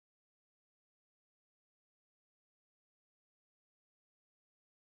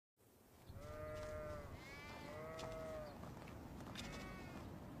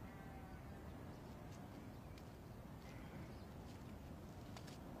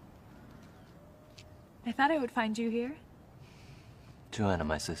I thought I would find you here. Joanna,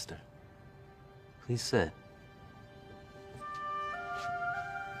 my sister. Please sit.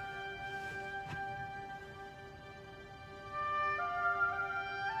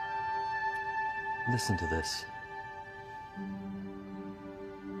 Listen to this.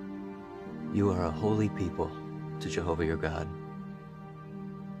 You are a holy people to Jehovah your God.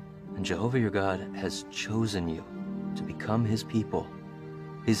 And Jehovah your God has chosen you to become his people,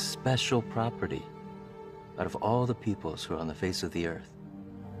 his special property, out of all the peoples who are on the face of the earth.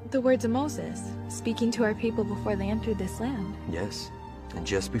 The words of Moses, speaking to our people before they entered this land. Yes, and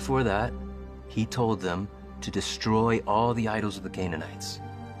just before that, he told them to destroy all the idols of the Canaanites.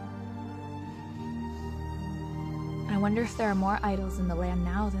 I wonder if there are more idols in the land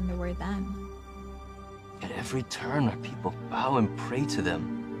now than there were then. At every turn, our people bow and pray to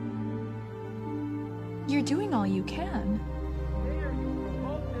them. You're doing all you can.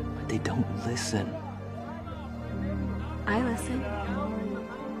 But they don't listen. I listen.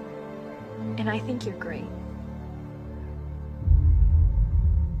 And I think you're great.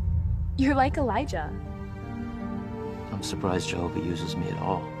 You're like Elijah. I'm surprised Jehovah uses me at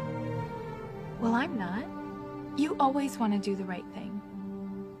all. Well, I'm not. You always want to do the right thing.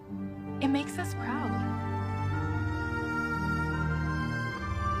 It makes us proud.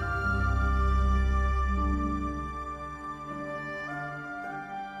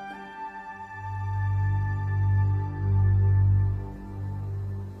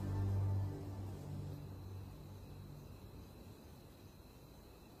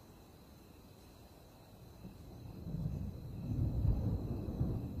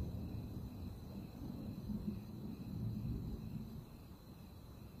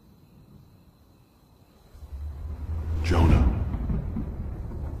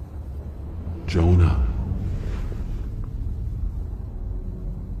 Jonah.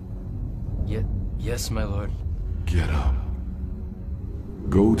 Yes, my lord. Get up.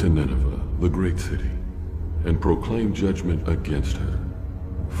 Go to Nineveh, the great city, and proclaim judgment against her,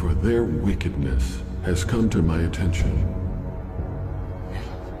 for their wickedness has come to my attention.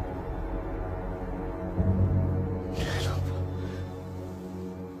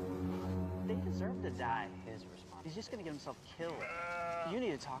 They deserve to die. His response. He's just gonna get himself killed. You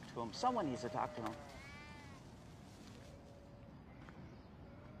need to talk to him. Someone needs to talk to him.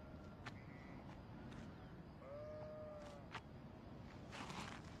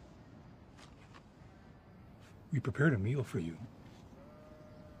 We prepared a meal for you.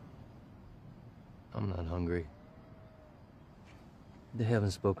 I'm not hungry. They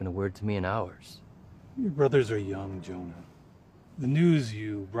haven't spoken a word to me in hours. Your brothers are young, Jonah. The news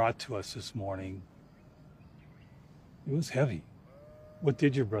you brought to us this morning, it was heavy. What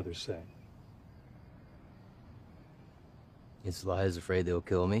did your brothers say? Yitzhak is afraid they'll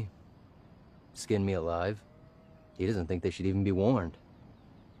kill me, skin me alive. He doesn't think they should even be warned.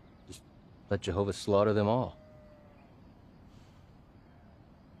 Just let Jehovah slaughter them all.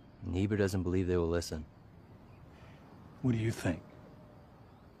 And Heber doesn't believe they will listen. What do you think?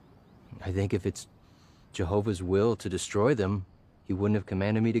 I think if it's Jehovah's will to destroy them, he wouldn't have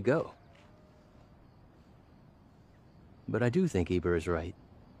commanded me to go. But I do think Heber is right.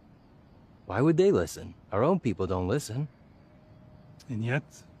 Why would they listen? Our own people don't listen. And yet,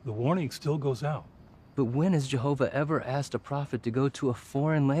 the warning still goes out. But when has Jehovah ever asked a prophet to go to a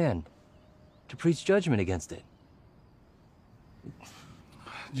foreign land to preach judgment against it?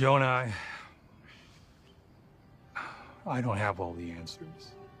 Jonah, I don't have all the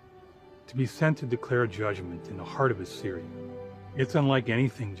answers. To be sent to declare judgment in the heart of Assyria, it's unlike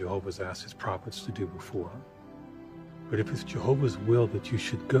anything Jehovah's asked his prophets to do before. But if it's Jehovah's will that you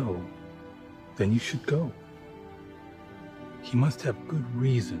should go, then you should go. He must have good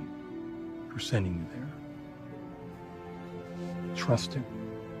reason for sending you there. Trust him.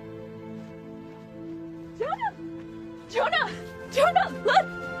 Jonah! Jonah! Jonah, look!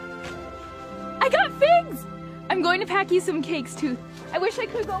 I got figs! I'm going to pack you some cakes, too. I wish I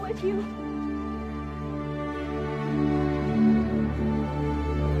could go with you.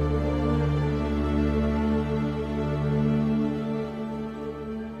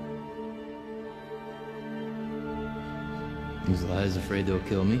 Yitzhak is afraid they'll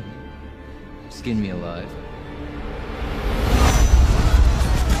kill me, skin me alive.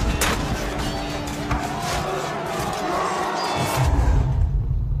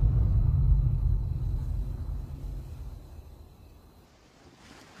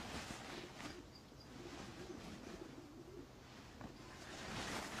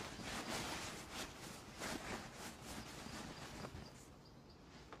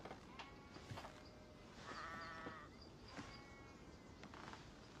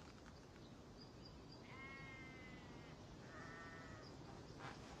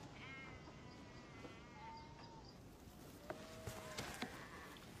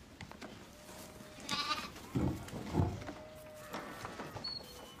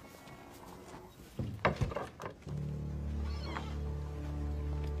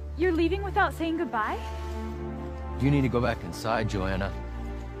 You're leaving without saying goodbye? You need to go back inside, Joanna.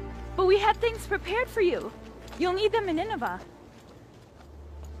 But we had things prepared for you. You'll need them in Nineveh.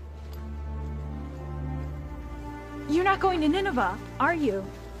 You're not going to Nineveh, are you?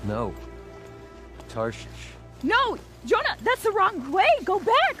 No. Tarshish. No! Jonah, that's the wrong way! Go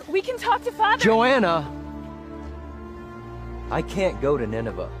back! We can talk to Father! Joanna! I can't go to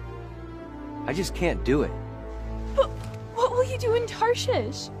Nineveh. I just can't do it. But what will you do in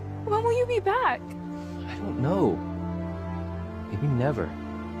Tarshish? When will you be back? I don't know. Maybe never.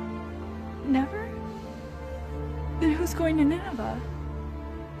 Never? Then who's going to Nineveh?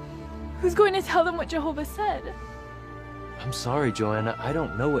 Who's going to tell them what Jehovah said? I'm sorry, Joanna. I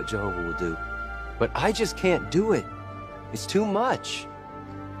don't know what Jehovah will do. But I just can't do it. It's too much.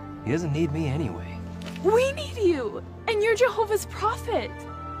 He doesn't need me anyway. We need you! And you're Jehovah's prophet!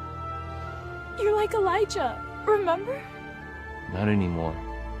 You're like Elijah, remember? Not anymore.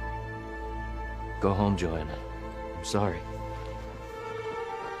 Go home, Joanna. I'm sorry.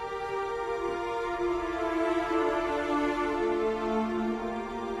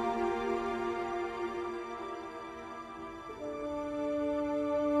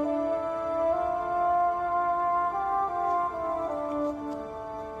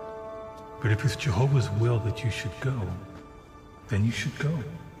 But if it's Jehovah's will that you should go, then you should go.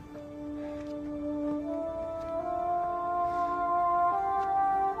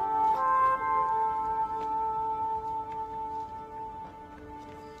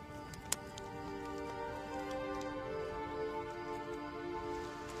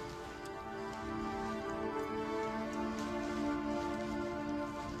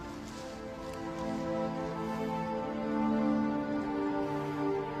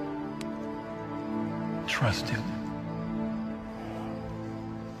 Trust him.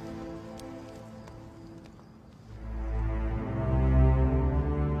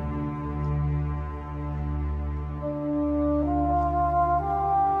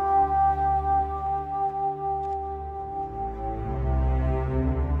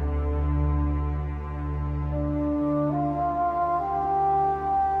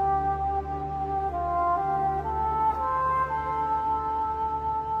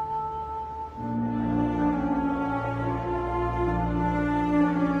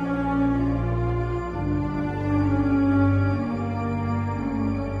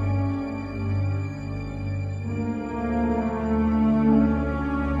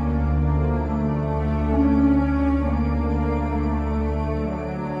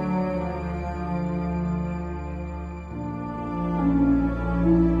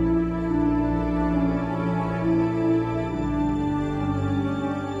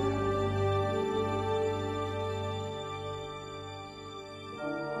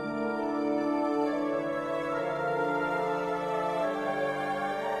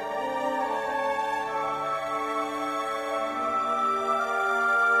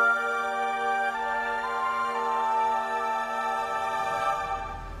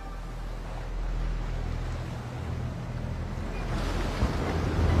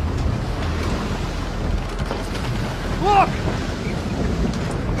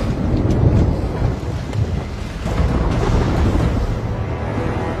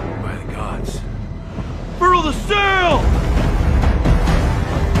 Furl the sail!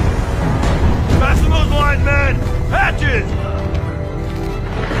 Fasten those lines, men! Hatches!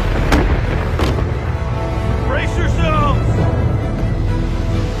 Brace yourselves!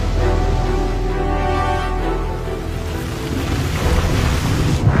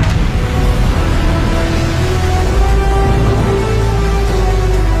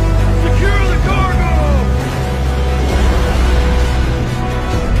 Secure the cargo!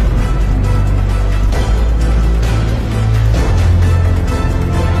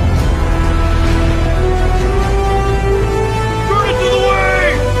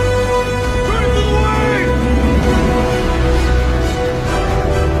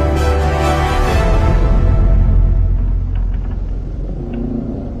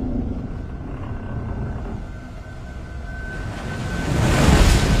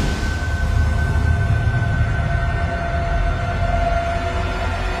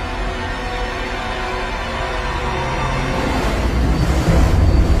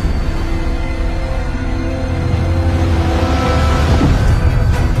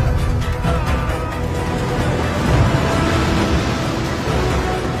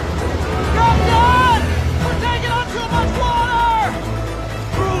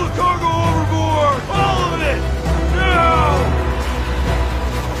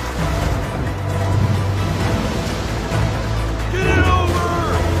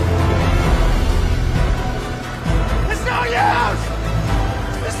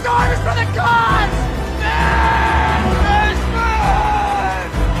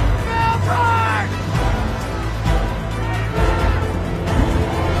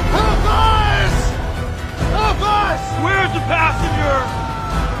 Passenger!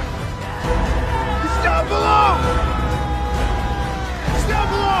 It's down below! It's down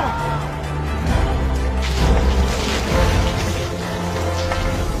below!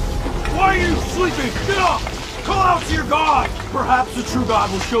 Why are you sleeping? Get up! Call out to your God! Perhaps the true God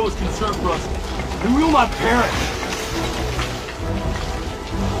will show his concern for us, and we will not perish.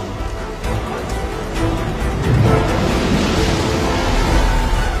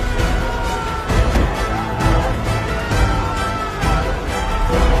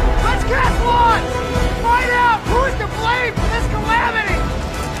 Let's cast lots! Find out who's to blame for this calamity!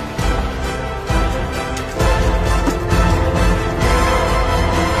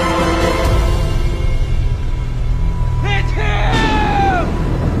 It's him!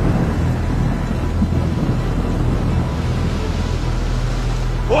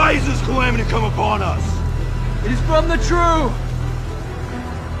 Why is this calamity come upon us? It is from the true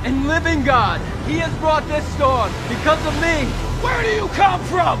and living God. He has brought this storm because of me. Where do you come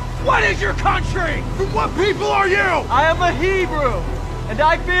from? What is your country? From what people are you? I am a Hebrew, and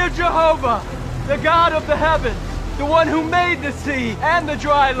I fear Jehovah, the God of the heavens, the one who made the sea and the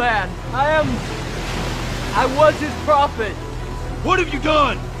dry land. I was his prophet. What have you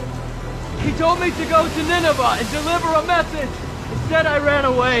done? He told me to go to Nineveh and deliver a message. Instead, I ran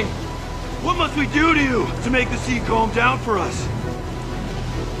away. What must we do to you to make the sea calm down for us?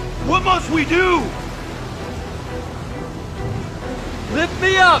 What must we do? Lift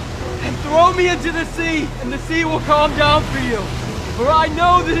me up and throw me into the sea, and the sea will calm down for you. For I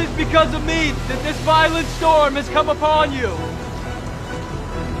know that it's because of me that this violent storm has come upon you.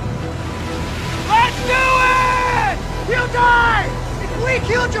 Let's do it! He'll die! If we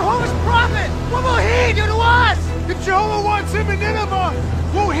kill Jehovah's prophet, what will he do to us? If Jehovah wants him in Nineveh,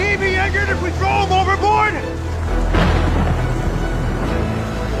 won't he be angered if we throw him overboard?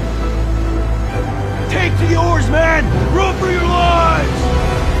 Take to the oars, man! Row for your lives!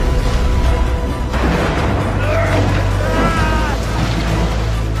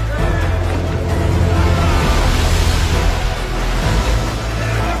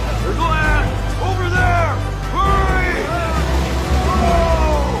 There's land! Over there! Hurry!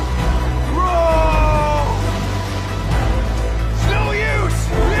 Row! Row! It's no use!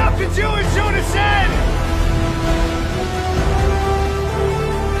 We have to do as Jonah said!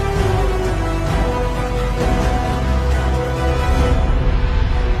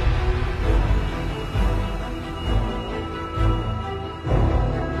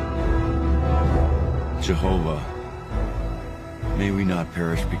 Jehovah, may we not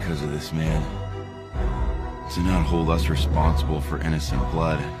perish because of this man. Do not hold us responsible for innocent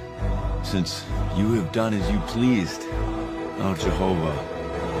blood, since you have done as you pleased. Oh, Jehovah.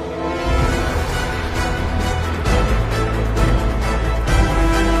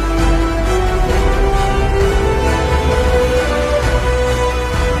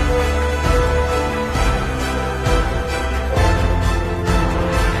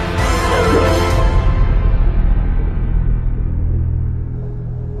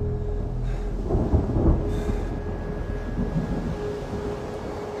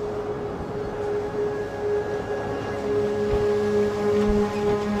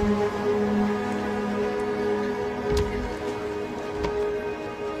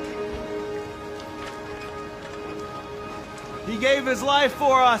 He gave his life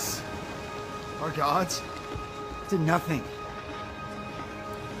for us! Our gods did nothing.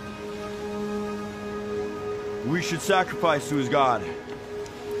 We should sacrifice to his God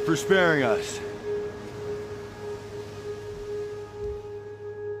for sparing us.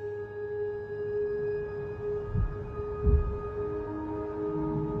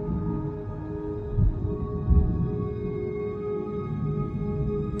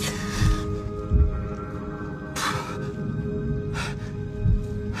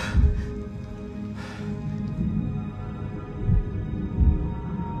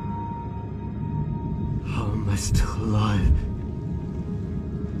 How am I still alive?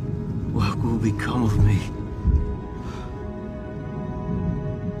 What will become of me?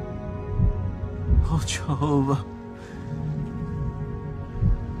 Oh, Jehovah.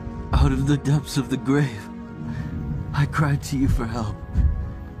 Out of the depths of the grave, I cried to you for help.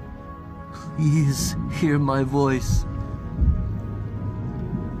 Please hear my voice.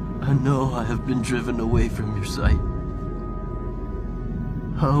 I know I have been driven away from your sight.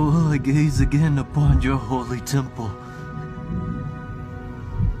 How will I gaze again upon your holy temple?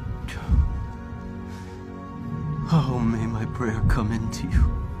 Oh, may my prayer come into you.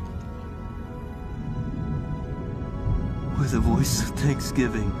 With a voice of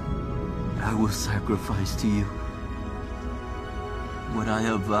thanksgiving, I will sacrifice to you. What I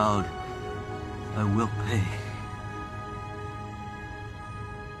have vowed, I will pay.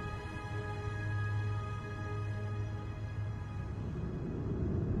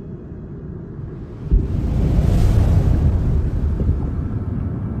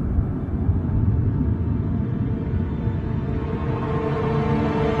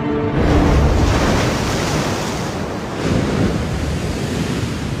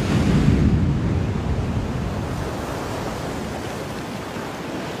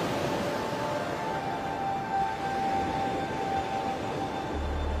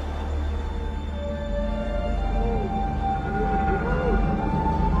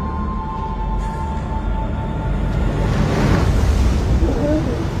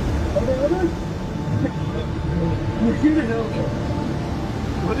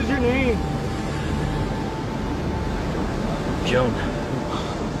 Jonah.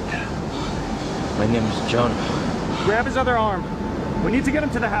 My name is Jonah. Grab his other arm. We need to get him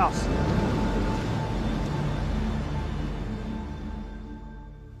to the house.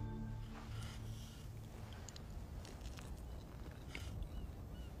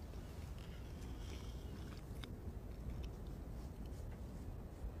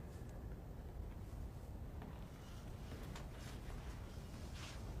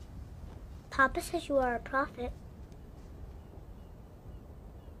 Papa says you are a prophet.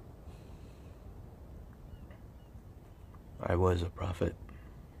 I was a prophet.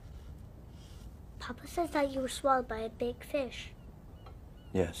 Papa says that you were swallowed by a big fish.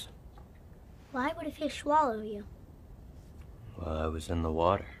 Yes. Why would a fish swallow you? Well, I was in the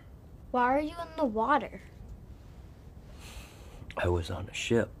water. Why are you in the water? I was on a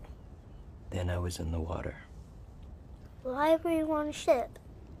ship. Then I was in the water. Why were you on a ship?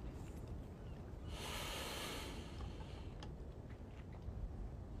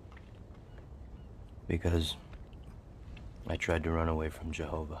 Because I tried to run away from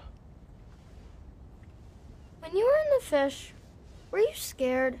Jehovah. When you were in the fish, were you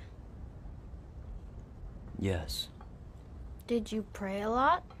scared? Yes. Did you pray a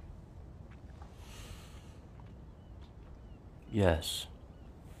lot? Yes.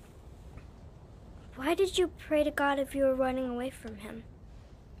 Why did you pray to God if you were running away from him?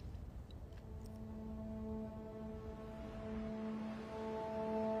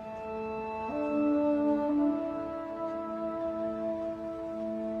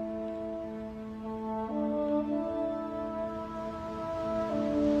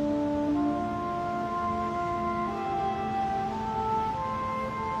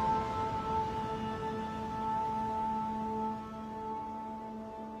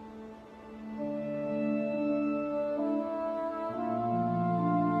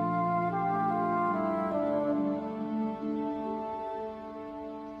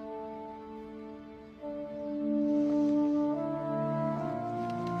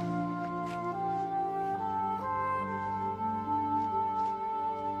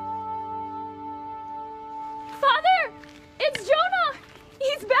 Father! It's Jonah!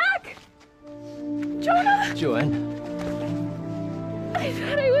 He's back! Jonah! Joanne. I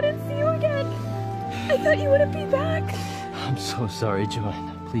thought I wouldn't see you again. I thought you wouldn't be back. I'm so sorry,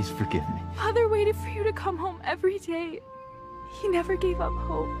 Joanne. Please forgive me. Father waited for you to come home every day. He never gave up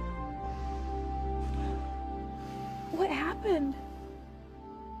hope. What happened?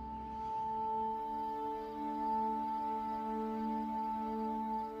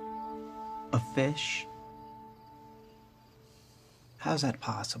 A fish? How's that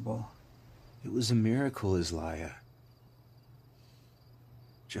possible? It was a miracle, Isaiah.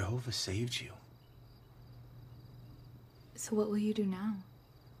 Jehovah saved you. So what will you do now?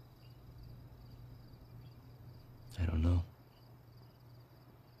 I don't know.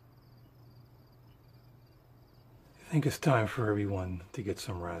 I think it's time for everyone to get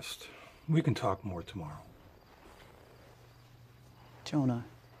some rest. We can talk more tomorrow. Jonah,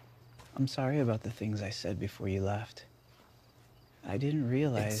 I'm sorry about the things I said before you left. I didn't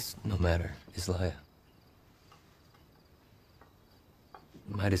realize... It's no matter, Isaiah.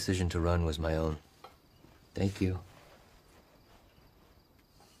 My decision to run was my own. Thank you.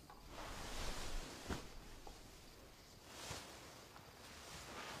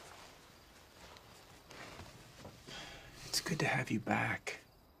 It's good to have you back.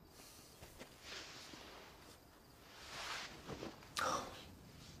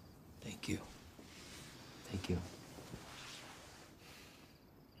 Thank you. Thank you.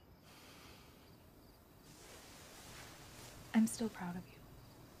 I'm still proud of you.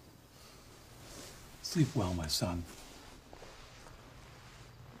 Sleep well, my son.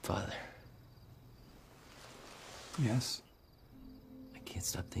 Father. Yes? I can't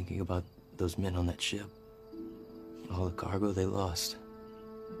stop thinking about those men on that ship. All the cargo they lost.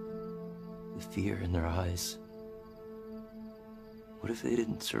 The fear in their eyes. What if they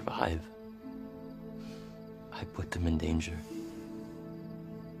didn't survive? I put them in danger.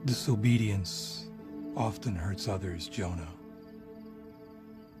 Disobedience often hurts others, Jonah.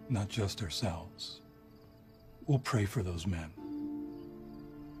 Not just ourselves. We'll pray for those men.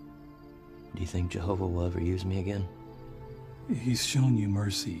 Do you think Jehovah will ever use me again? He's shown you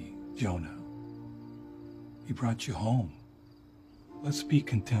mercy, Jonah. He brought you home. Let's be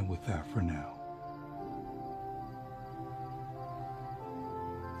content with that for now.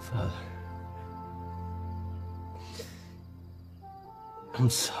 Father. I'm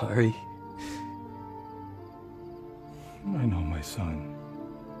sorry. I know, my son.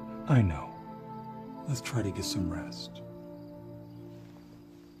 I know. Let's try to get some rest.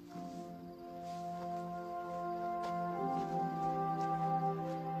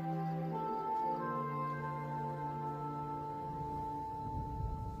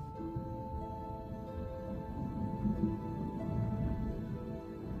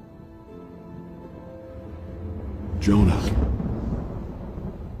 Jonah.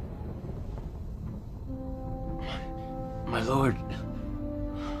 My lord.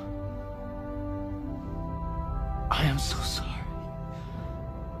 I am so sorry.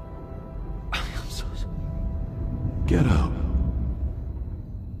 I am so sorry. Get up.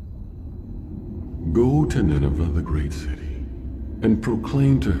 Go to Nineveh, the great city, and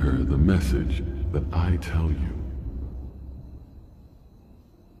proclaim to her the message that I tell you.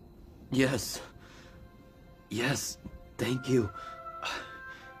 Yes. Yes, thank you.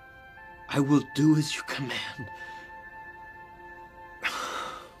 I will do as you command.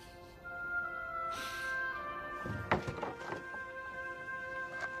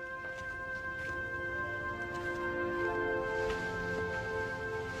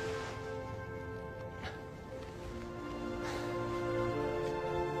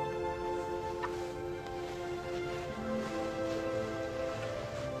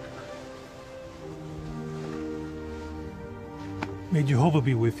 May Jehovah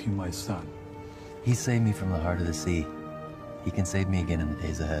be with you, my son. He saved me from the heart of the sea. He can save me again in the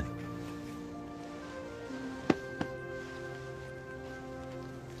days ahead.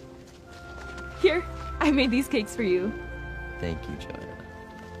 Here, I made these cakes for you. Thank you, Jonah.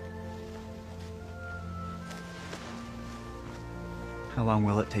 How long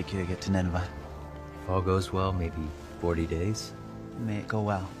will it take you to get to Nineveh? If all goes well, maybe 40 days. May it go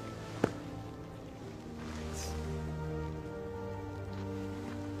well.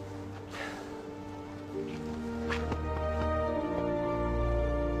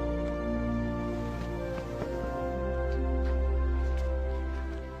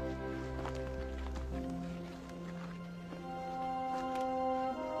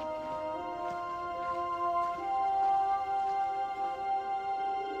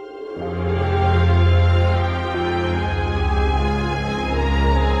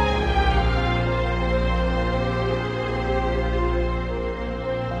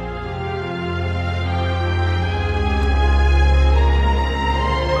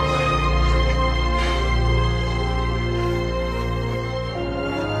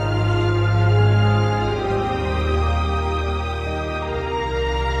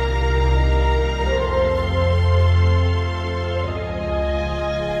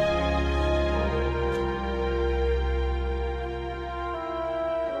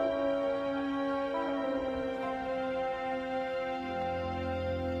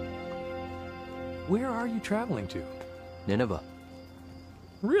 Where are you traveling to? Nineveh.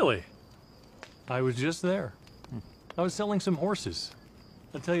 Really? I was just there. I was selling some horses.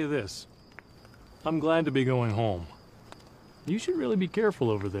 I'll tell you this. I'm glad to be going home. You should really be careful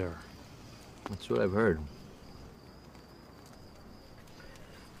over there. That's what I've heard.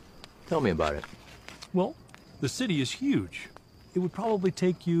 Tell me about it. Well, the city is huge. It would probably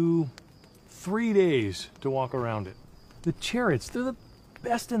take you 3 days to walk around it. The chariots, they're the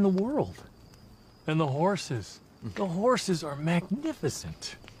best in the world. And the horses are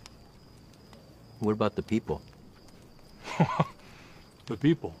magnificent. What about the people? The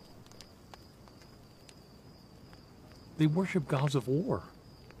people. They worship gods of war.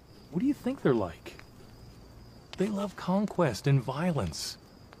 What do you think they're like? They love conquest and violence.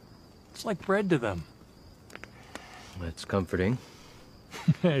 It's like bread to them. That's comforting.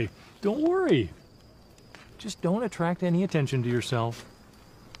 Hey, don't worry. Just don't attract any attention to yourself.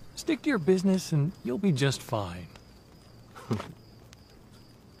 Stick to your business and you'll be just fine.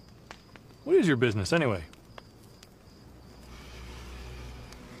 What is your business, anyway?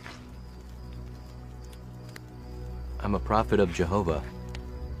 I'm a prophet of Jehovah.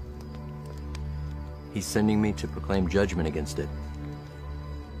 He's sending me to proclaim judgment against it.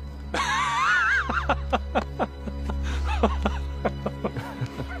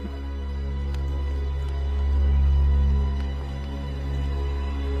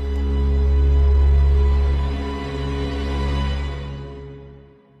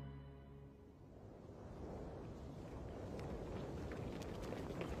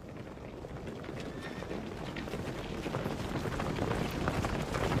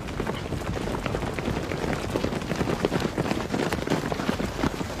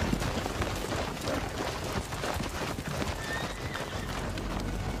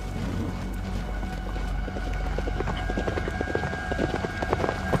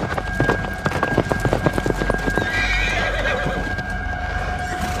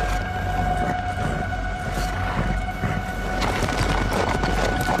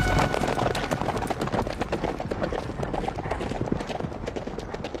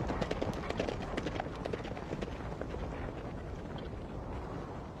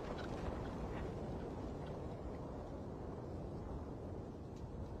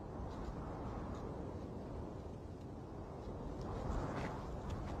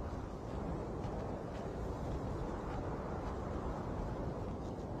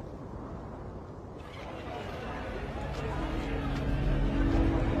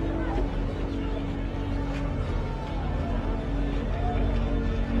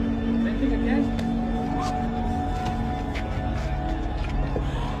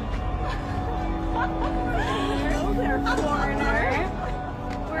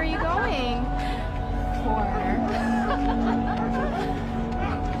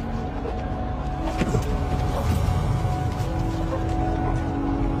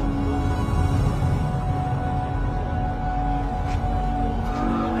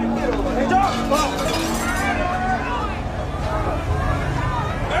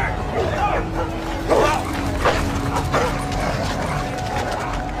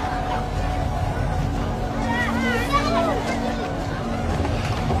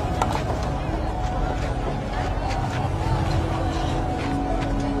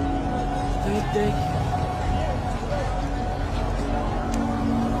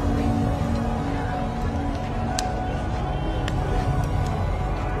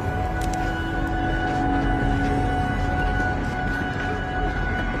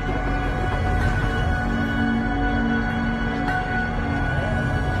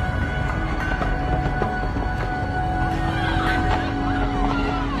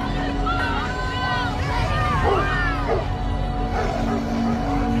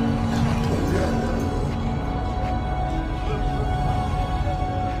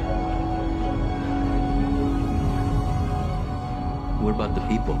 What about the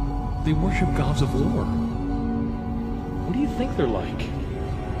people? They worship gods of war. What do you think they're like?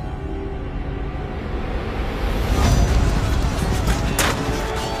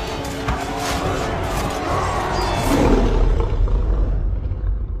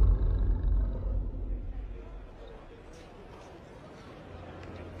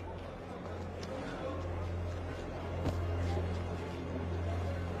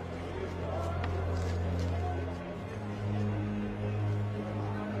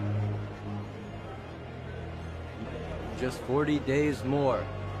 Just 40 days more.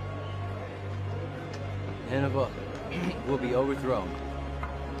 Nineveh will be overthrown.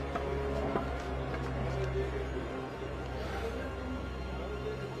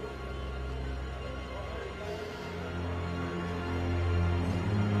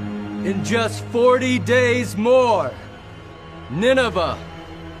 In just 40 days more, Nineveh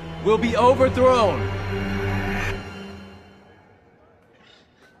will be overthrown.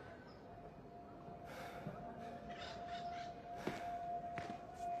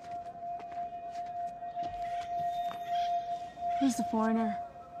 Who's the foreigner?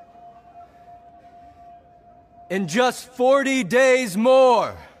 In just 40 days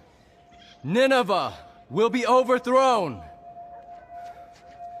more, Nineveh will be overthrown.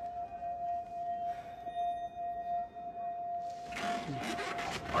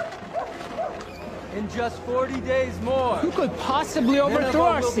 In just 40 days more. Who could possibly overthrow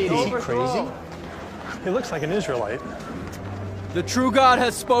our city? Is he crazy? He looks like an Israelite. The true God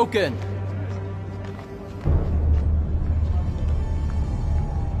has spoken.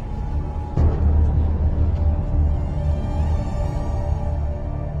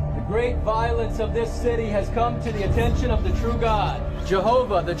 The great violence of this city has come to the attention of the true God.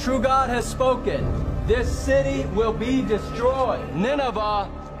 Jehovah, the true God, has spoken. This city will be destroyed. Nineveh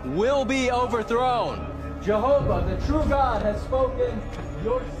will be overthrown. Jehovah, the true God, has spoken.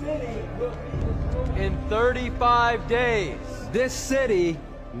 Your city will be destroyed. In 35 days, this city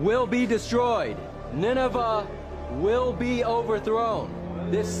will be destroyed. Nineveh will be overthrown.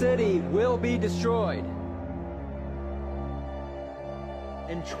 This city will be destroyed.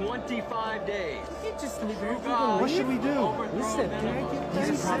 In 25 days. You just leave it. What should we do? Listen, he's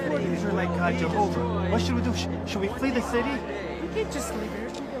a prophet Israelite God, Jehovah. What should we do? Should we flee the city? We can't just leave it.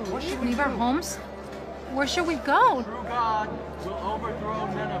 Leave our homes? Where should we go? True God will overthrow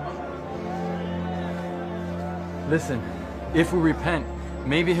Nineveh. Listen, if we repent,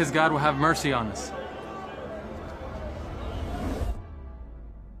 maybe his God will have mercy on us.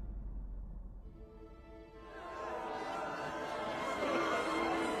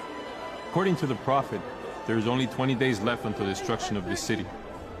 According to the prophet, there is only 20 days left until the destruction of this city.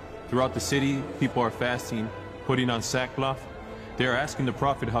 Throughout the city, people are fasting, putting on sackcloth. They are asking the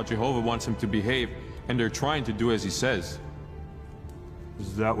prophet how Jehovah wants him to behave, and they're trying to do as he says.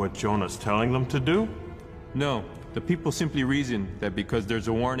 Is that what Jonah's telling them to do? No, the people simply reason that because there's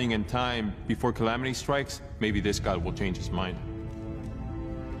a warning and time before calamity strikes, maybe this God will change his mind.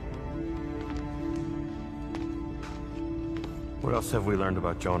 What else have we learned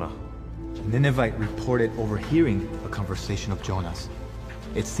about Jonah? A Ninevite reported overhearing a conversation of Jonah's.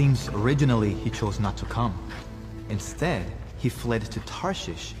 It seems originally he chose not to come. Instead, he fled to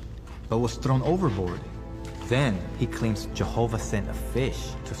Tarshish, but was thrown overboard. Then he claims Jehovah sent a fish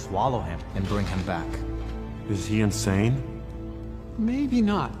to swallow him and bring him back. Is he insane? Maybe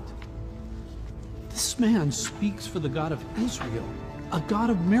not. This man speaks for the God of Israel, a God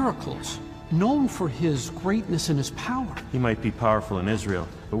of miracles, known for his greatness and his power. He might be powerful in Israel,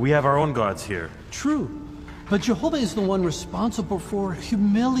 but we have our own gods here. True, but Jehovah is the one responsible for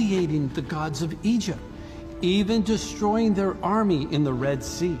humiliating the gods of Egypt, even destroying their army in the Red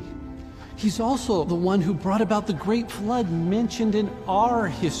Sea. He's also the one who brought about the great flood mentioned in our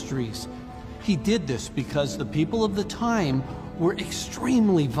histories. He did this because the people of the time were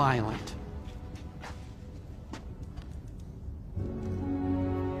extremely violent.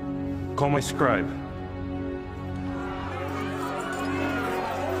 Call my scribe.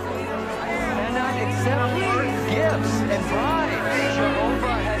 Cannot accept gifts and bribes.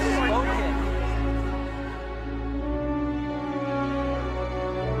 Jehovah has spoken.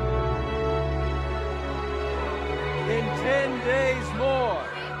 In 10 days more,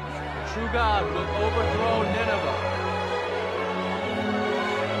 true God will overthrow Nineveh.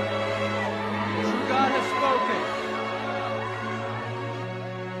 True God has spoken.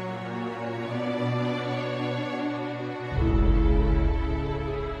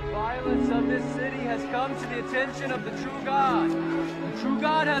 Violence of this city has come to the attention of the true God. The true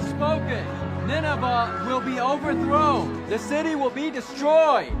God has spoken. Nineveh will be overthrown. The city will be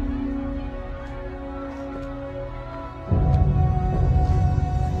destroyed.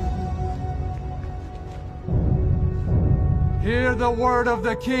 Hear the word of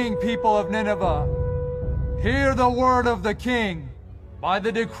the king, people of Nineveh. Hear the word of the king. By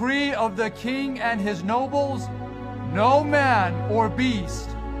the decree of the king and his nobles, no man or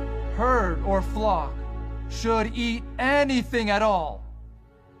beast, herd or flock, should eat anything at all.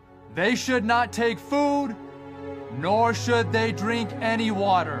 They should not take food, nor should they drink any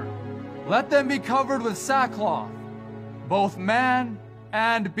water. Let them be covered with sackcloth, both man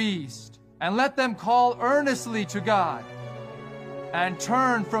and beast, and let them call earnestly to God, and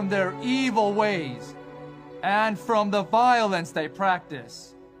turn from their evil ways, and from the violence they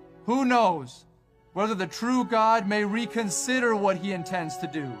practice. Who knows whether the true God may reconsider what he intends to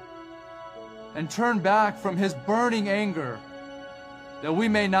do, and turn back from his burning anger, that we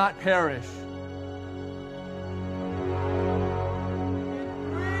may not perish.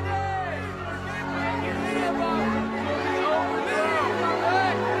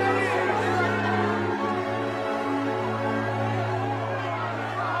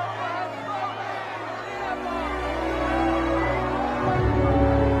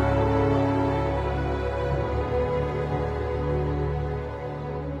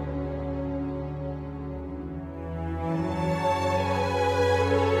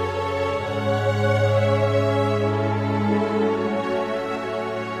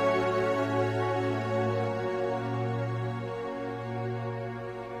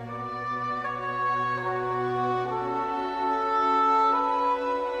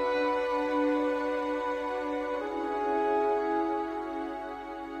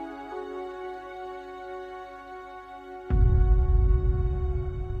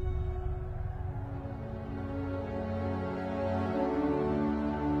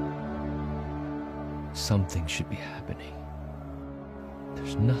 Something should be happening.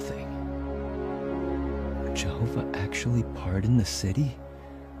 There's nothing. Would Jehovah actually pardon the city?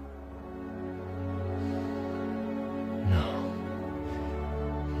 No.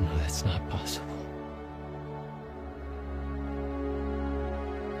 No, that's not possible.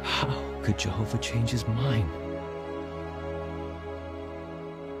 How could Jehovah change his mind?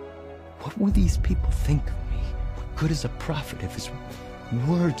 What will these people think of me? What good is a prophet if his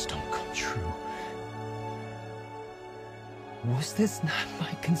words don't come true? Was this not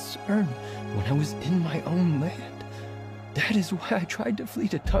my concern when I was in my own land? That is why I tried to flee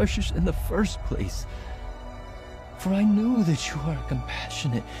to Tarshish in the first place. For I knew that you are a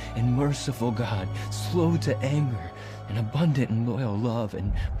compassionate and merciful God, slow to anger, and abundant in loyal love,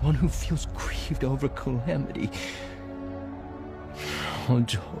 and one who feels grieved over calamity. Oh,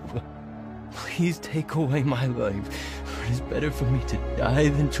 Jehovah, please take away my life, for it is better for me to die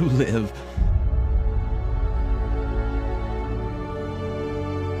than to live.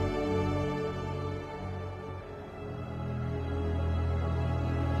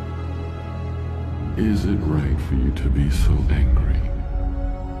 Is it right for you to be so angry?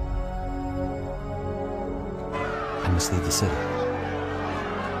 I must leave the city.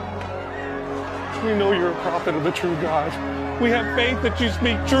 We know you're a prophet of the true God. We have faith that you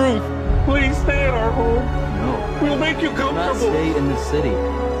speak truth. Please stay at our home. No. We'll make you comfortable. Do not stay in the city.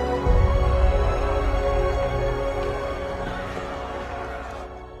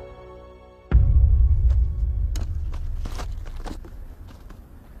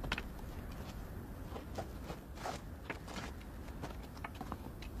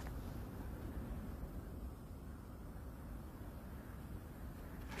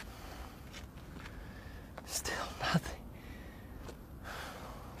 Still nothing.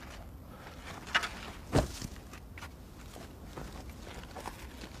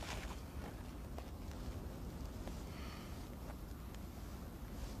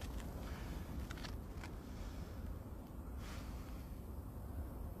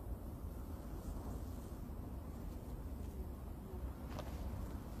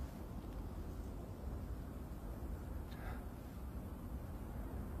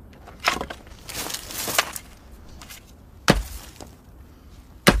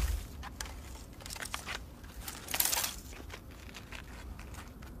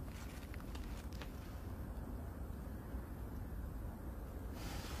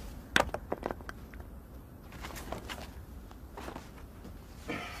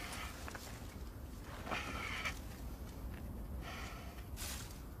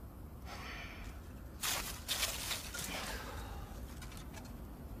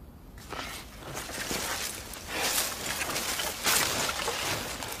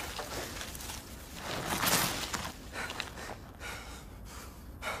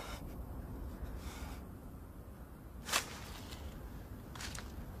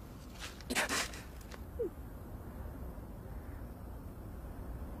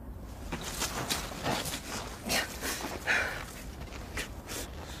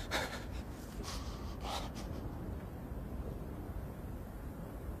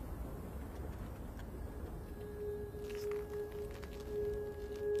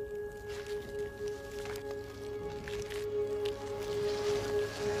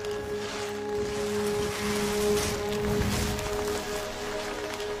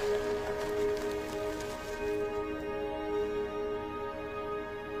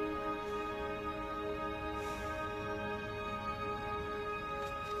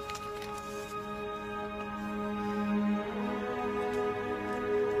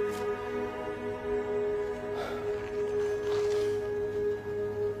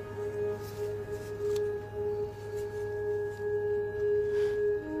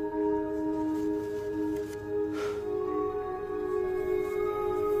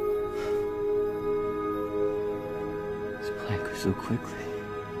 so quickly.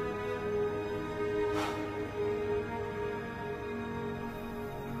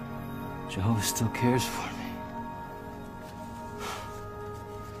 Jehovah still cares for me.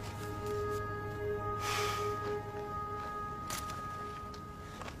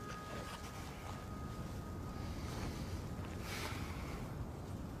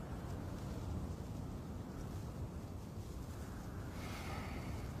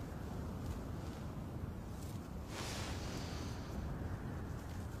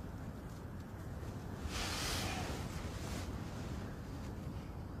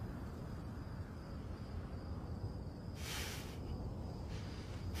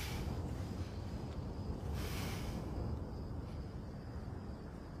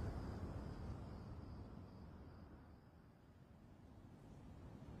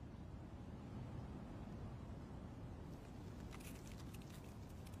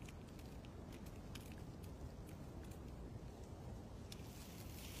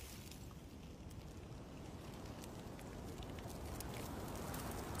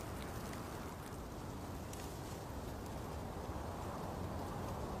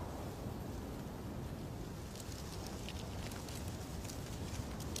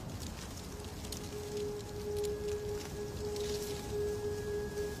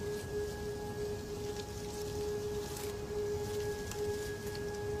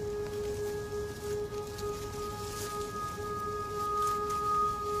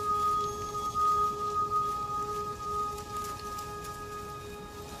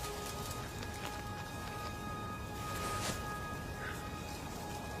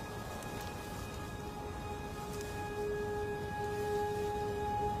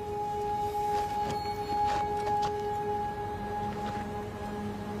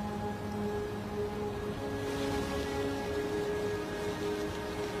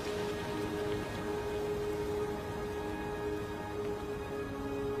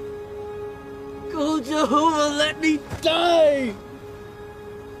 Oh, Jehovah, let me die!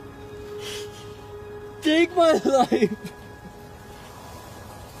 Take my life!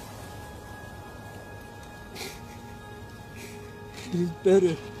 It is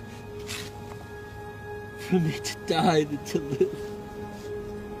better for me to die than to live.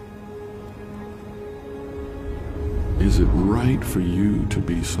 Is it right for you to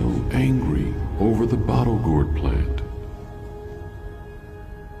be so angry over the bottle gourd plant?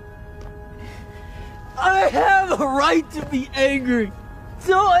 I have a right to be angry!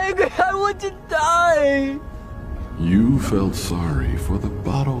 So angry I want to die! You felt sorry for the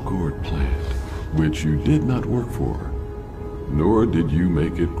bottle gourd plant, which you did not work for, nor did you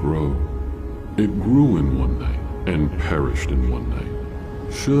make it grow. It grew in one night and perished in one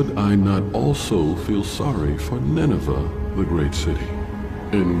night. Should I not also feel sorry for Nineveh, the great city,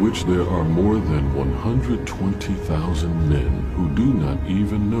 in which there are more than 120,000 men who do not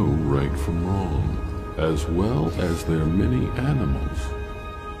even know right from wrong, as well as their many animals?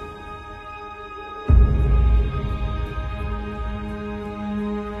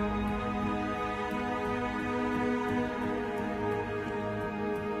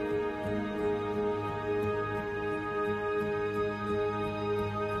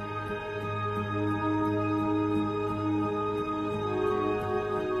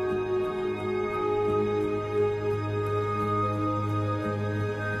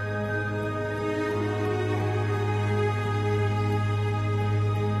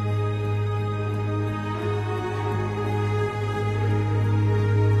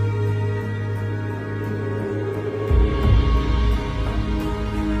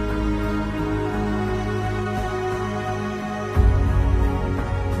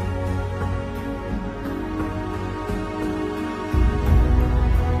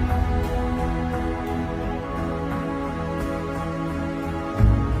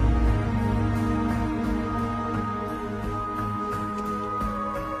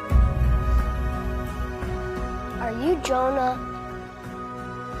 Are you Jonah?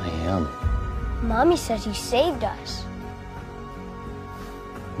 I am. Mommy says you saved us.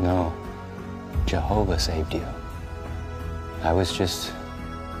 No, Jehovah saved you. I was just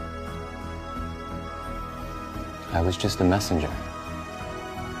a messenger.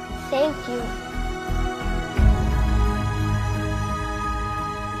 Thank you.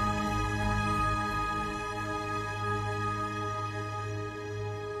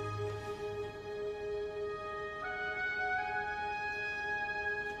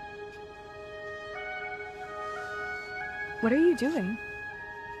 What are you doing?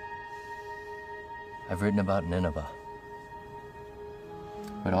 I've written about Nineveh,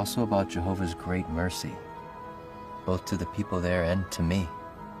 but also about Jehovah's great mercy, both to the people there and to me.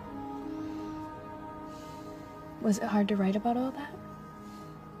 Was it hard to write about all that?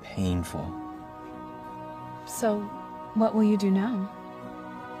 Painful. So, what will you do now?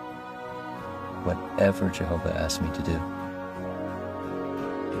 Whatever Jehovah asks me to do.